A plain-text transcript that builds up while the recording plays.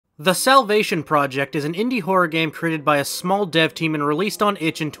The Salvation Project is an indie horror game created by a small dev team and released on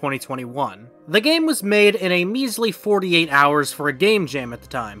itch in 2021. The game was made in a measly 48 hours for a game jam at the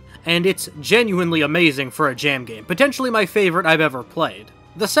time, and it's genuinely amazing for a jam game, potentially my favorite I've ever played.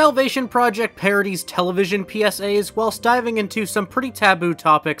 The Salvation Project parodies television PSAs whilst diving into some pretty taboo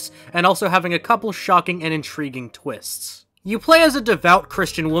topics and also having a couple shocking and intriguing twists. You play as a devout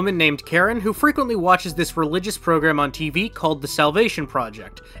Christian woman named Karen who frequently watches this religious program on TV called The Salvation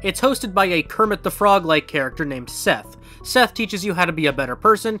Project. It's hosted by a Kermit the Frog-like character named Seth. Seth teaches you how to be a better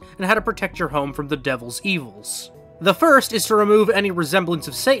person and how to protect your home from the devil's evils. The first is to remove any resemblance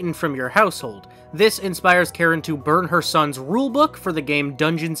of Satan from your household. This inspires Karen to burn her son's rulebook for the game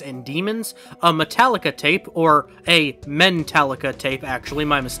Dungeons and Demons, a Metallica tape, or a Mentalica tape actually,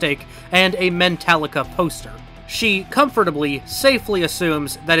 my mistake, and a Mentalica poster. She comfortably, safely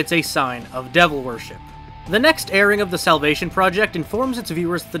assumes that it's a sign of devil worship. The next airing of the Salvation Project informs its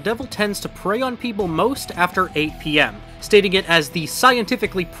viewers that the devil tends to prey on people most after 8 p.m., stating it as the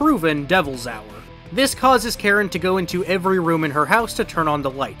scientifically proven devil's hour. This causes Karen to go into every room in her house to turn on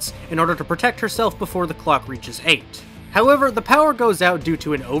the lights, in order to protect herself before the clock reaches 8. However, the power goes out due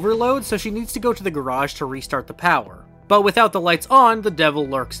to an overload, so she needs to go to the garage to restart the power. But without the lights on, the devil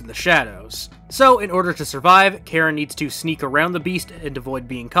lurks in the shadows. So, in order to survive, Karen needs to sneak around the beast and avoid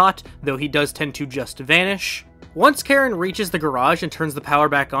being caught, though he does tend to just vanish. Once Karen reaches the garage and turns the power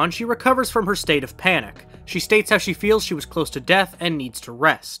back on, she recovers from her state of panic. She states how she feels she was close to death and needs to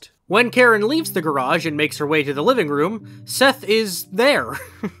rest. When Karen leaves the garage and makes her way to the living room, Seth is there.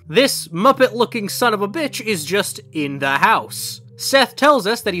 This Muppet-looking son of a bitch is just in the house. Seth tells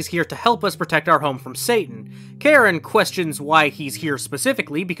us that he's here to help us protect our home from Satan. Karen questions why he's here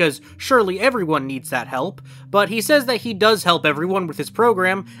specifically, because surely everyone needs that help, but he says that he does help everyone with his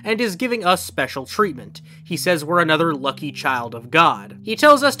program and is giving us special treatment. He says we're another lucky child of God. He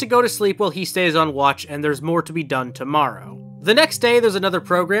tells us to go to sleep while he stays on watch, and there's more to be done tomorrow. The next day, there's another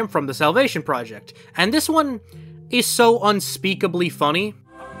program from the Salvation Project, and this one is so unspeakably funny.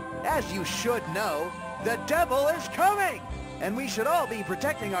 As you should know, the devil is coming! And we should all be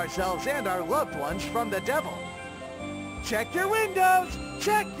protecting ourselves and our loved ones from the devil. Check your windows!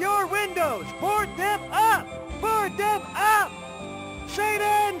 Check your windows! Board them up! Board them up!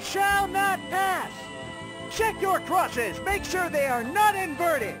 Satan shall not pass! Check your crosses! Make sure they are not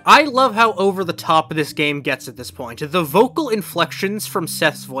inverted! I love how over the top this game gets at this point. The vocal inflections from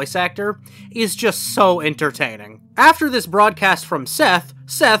Seth's voice actor is just so entertaining. After this broadcast from Seth,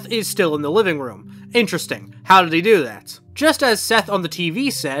 Seth is still in the living room. Interesting. How did he do that? Just as Seth on the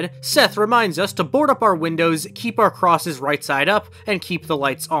TV said, Seth reminds us to board up our windows, keep our crosses right side up, and keep the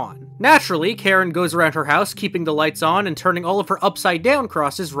lights on. Naturally, Karen goes around her house keeping the lights on and turning all of her upside down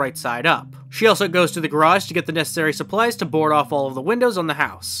crosses right side up. She also goes to the garage to get the necessary supplies to board off all of the windows on the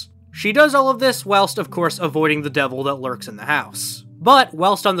house. She does all of this whilst, of course, avoiding the devil that lurks in the house. But,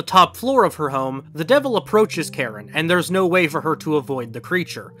 whilst on the top floor of her home, the devil approaches Karen, and there's no way for her to avoid the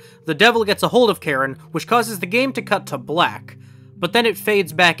creature. The devil gets a hold of Karen, which causes the game to cut to black, but then it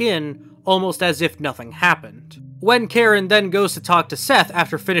fades back in, almost as if nothing happened. When Karen then goes to talk to Seth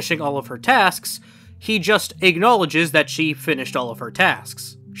after finishing all of her tasks, he just acknowledges that she finished all of her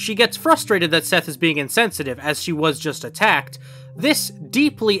tasks. She gets frustrated that Seth is being insensitive, as she was just attacked. This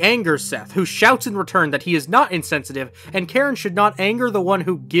deeply angers Seth, who shouts in return that he is not insensitive, and Karen should not anger the one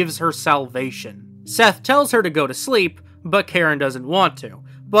who gives her salvation. Seth tells her to go to sleep, but Karen doesn't want to,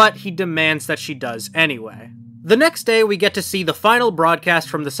 but he demands that she does anyway. The next day, we get to see the final broadcast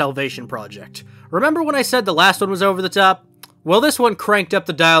from the Salvation Project. Remember when I said the last one was over the top? Well, this one cranked up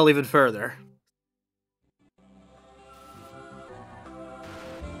the dial even further.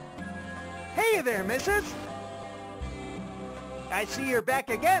 Hey there, missus! I see you're back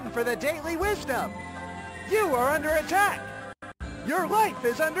again for the Daily Wisdom. You are under attack. Your life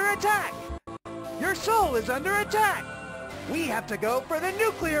is under attack. Your soul is under attack. We have to go for the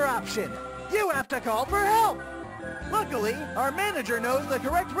nuclear option. You have to call for help. Luckily, our manager knows the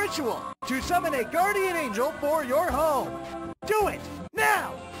correct ritual to summon a guardian angel for your home. Do it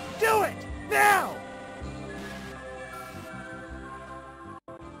now! Do it now!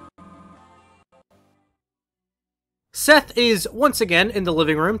 Seth is once again in the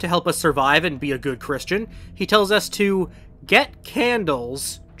living room to help us survive and be a good Christian. He tells us to get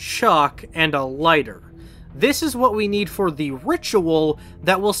candles, chalk, and a lighter. This is what we need for the ritual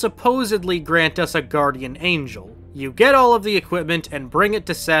that will supposedly grant us a guardian angel. You get all of the equipment and bring it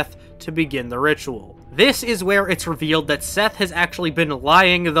to Seth to begin the ritual. This is where it's revealed that Seth has actually been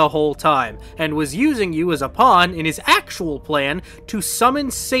lying the whole time, and was using you as a pawn in his actual plan to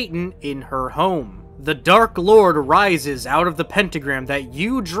summon Satan in her home. the Dark Lord rises out of the pentagram that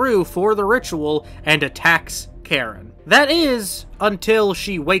you drew for the ritual and attacks Karen. That is, until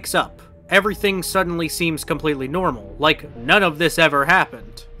she wakes up. Everything suddenly seems completely normal, like none of this ever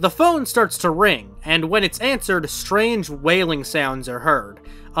happened. The phone starts to ring, and when it's answered, strange wailing sounds are heard,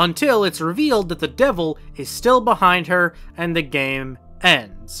 until it's revealed that the devil is still behind her and the game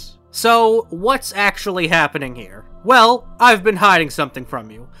ends. So, what's actually happening here? Well, I've been hiding something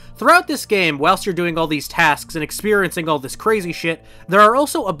from you. Throughout this game, whilst you're doing all these tasks and experiencing all this crazy shit, there are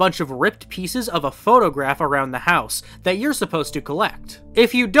also a bunch of ripped pieces of a photograph around the house that you're supposed to collect.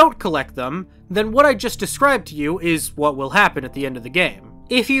 If you don't collect them, then what I just described to you is what will happen at the end of the game.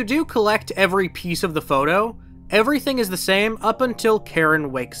 If you do collect every piece of the photo, everything is the same up until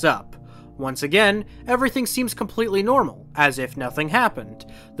Karen wakes up. Once again, everything seems completely normal, as if nothing happened.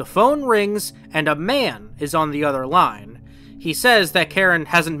 The phone rings, and a man is on the other line. He says that Karen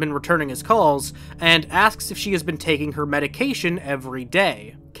hasn't been returning his calls, and asks if she has been taking her medication every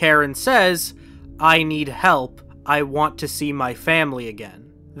day. Karen says, "I need help. I want to see my family again."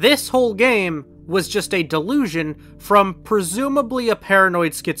 This whole game was just a delusion from presumably a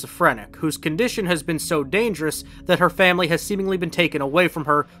paranoid schizophrenic, whose condition has been so dangerous that her family has seemingly been taken away from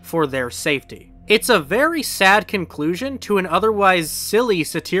her for their safety. It's a very sad conclusion to an otherwise silly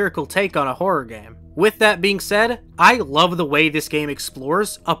satirical take on a horror game. With that being said, I love the way this game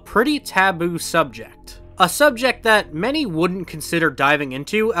explores a pretty taboo subject. A subject that many wouldn't consider diving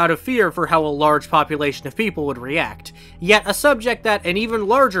into out of fear for how a large population of people would react, yet a subject that an even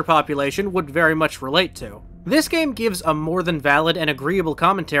larger population would very much relate to. This game gives a more than valid and agreeable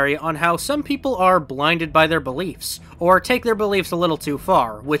commentary on how some people are blinded by their beliefs, or take their beliefs a little too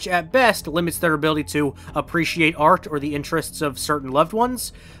far, which at best limits their ability to appreciate art or the interests of certain loved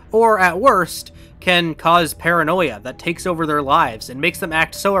ones, or at worst, can cause paranoia that takes over their lives and makes them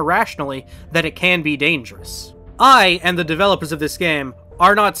act so irrationally that it can be dangerous. I, and the developers of this game,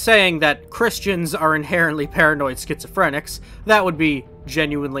 are not saying that Christians are inherently paranoid schizophrenics. That would be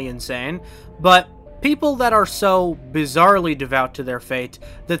genuinely insane, but people that are so bizarrely devout to their fate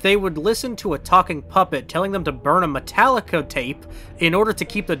that they would listen to a talking puppet telling them to burn a Metallica tape in order to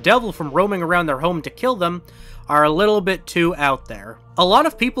keep the devil from roaming around their home to kill them are a little bit too out there. A lot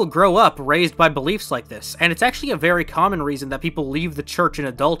of people grow up raised by beliefs like this, and it's actually a very common reason that people leave the church in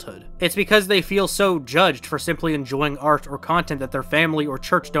adulthood. It's because they feel so judged for simply enjoying art or content that their family or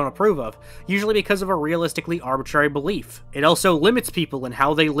church don't approve of, usually because of a realistically arbitrary belief. It also limits people in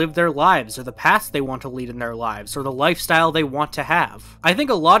how they live their lives, or the paths they want to lead in their lives, or the lifestyle they want to have. I think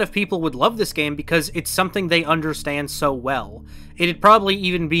a lot of people would love this game because it's something they understand so well. It'd probably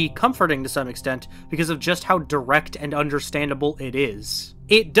even be comforting to some extent because of just how direct and understandable it is.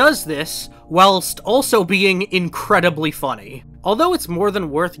 It does this whilst also being incredibly funny. Although it's more than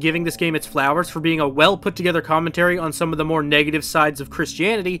worth giving this game its flowers for being a well-put-together commentary on some of the more negative sides of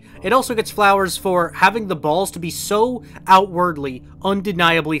Christianity, it also gets flowers for having the balls to be so outwardly,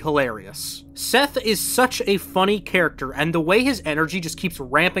 undeniably hilarious. Seth is such a funny character, and the way his energy just keeps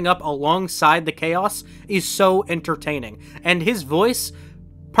ramping up alongside the chaos is so entertaining, and his voice,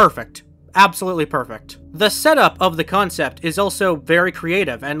 perfect. Absolutely perfect. The setup of the concept is also very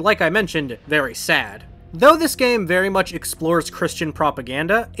creative, and like I mentioned, very sad. Though this game very much explores Christian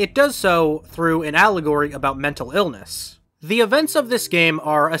propaganda, it does so through an allegory about mental illness. The events of this game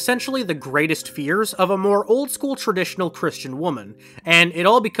are essentially the greatest fears of a more old-school traditional Christian woman, and it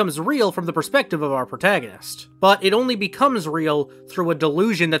all becomes real from the perspective of our protagonist. But it only becomes real through a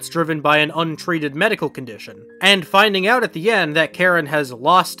delusion that's driven by an untreated medical condition. And finding out at the end that Karen has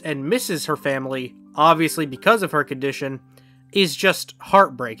lost and misses her family, obviously because of her condition, is just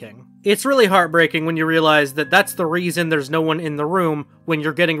heartbreaking. It's really heartbreaking when you realize that that's the reason there's no one in the room when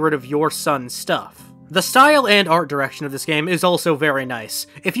you're getting rid of your son's stuff. The style and art direction of this game is also very nice.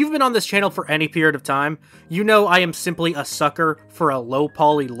 If you've been on this channel for any period of time, you know I am simply a sucker for a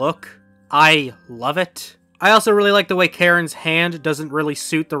low-poly look. I love it. I also really like the way Karen's hand doesn't really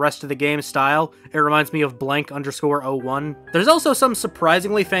suit the rest of the game's style. It reminds me of blank_01. There's also some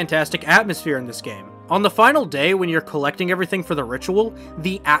surprisingly fantastic atmosphere in this game. On the final day, when you're collecting everything for the ritual,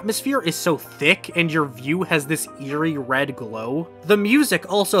 the atmosphere is so thick and your view has this eerie red glow. The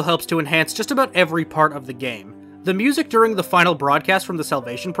music also helps to enhance just about every part of the game. The music during the final broadcast from the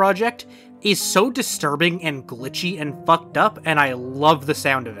Salvation Project is so disturbing and glitchy and fucked up, and I love the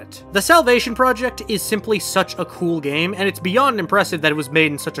sound of it. The Salvation Project is simply such a cool game, and it's beyond impressive that it was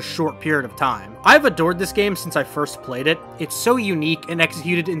made in such a short period of time. I've adored this game since I first played it. It's so unique and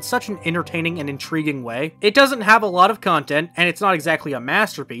executed in such an entertaining and intriguing way. It doesn't have a lot of content, and it's not exactly a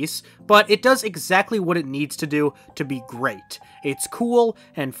masterpiece, but it does exactly what it needs to do to be great. It's cool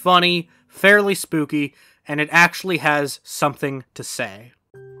and funny, fairly spooky, and it actually has something to say.